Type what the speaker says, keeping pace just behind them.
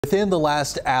Within the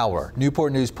last hour,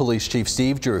 Newport News Police Chief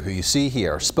Steve Drew, who you see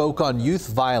here, spoke on youth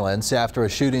violence after a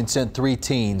shooting sent 3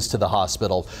 teens to the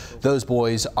hospital. Those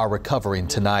boys are recovering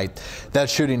tonight.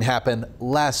 That shooting happened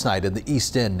last night in the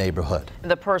East End neighborhood.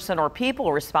 The person or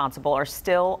people responsible are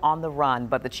still on the run,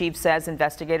 but the chief says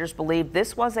investigators believe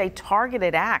this was a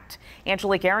targeted act.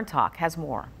 Angelique Arintok has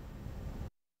more.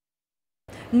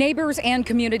 Neighbors and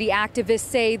community activists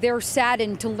say they're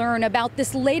saddened to learn about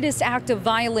this latest act of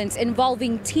violence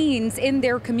involving teens in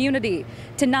their community.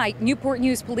 Tonight, Newport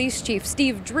News Police Chief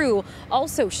Steve Drew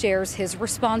also shares his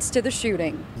response to the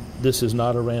shooting. This is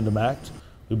not a random act.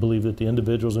 We believe that the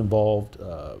individuals involved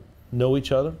know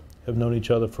each other, have known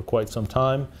each other for quite some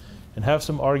time, and have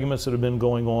some arguments that have been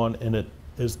going on, and it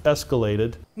is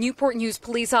escalated. Newport News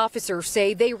police officers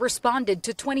say they responded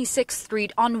to 26th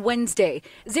Street on Wednesday.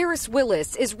 Zaris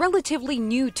Willis is relatively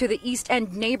new to the East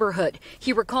End neighborhood.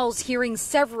 He recalls hearing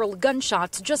several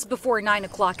gunshots just before 9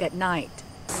 o'clock at night.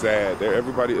 Sad.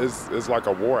 Everybody is like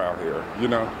a war out here, you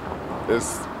know.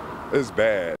 It's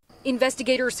bad.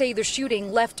 Investigators say the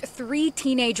shooting left 3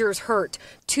 teenagers hurt.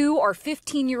 2 are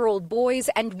 15-year-old boys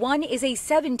and 1 is a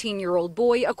 17-year-old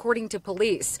boy, according to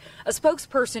police. A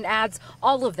spokesperson adds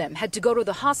all of them had to go to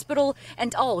the hospital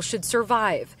and all should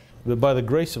survive. But by the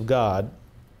grace of God,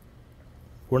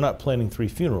 we're not planning 3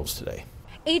 funerals today.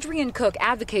 Adrian Cook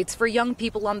advocates for young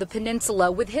people on the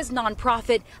peninsula with his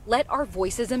nonprofit, Let Our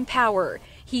Voices Empower.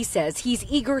 He says he's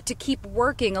eager to keep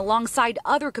working alongside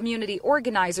other community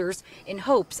organizers in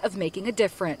hopes of making a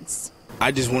difference.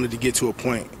 I just wanted to get to a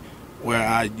point where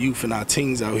our youth and our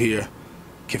teens out here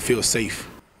can feel safe.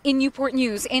 In Newport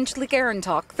News, Angelique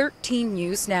Arintok, 13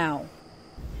 News Now.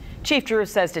 Chief Drew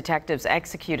says detectives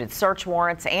executed search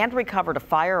warrants and recovered a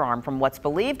firearm from what's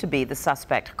believed to be the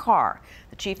suspect car.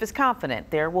 The chief is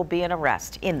confident there will be an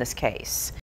arrest in this case.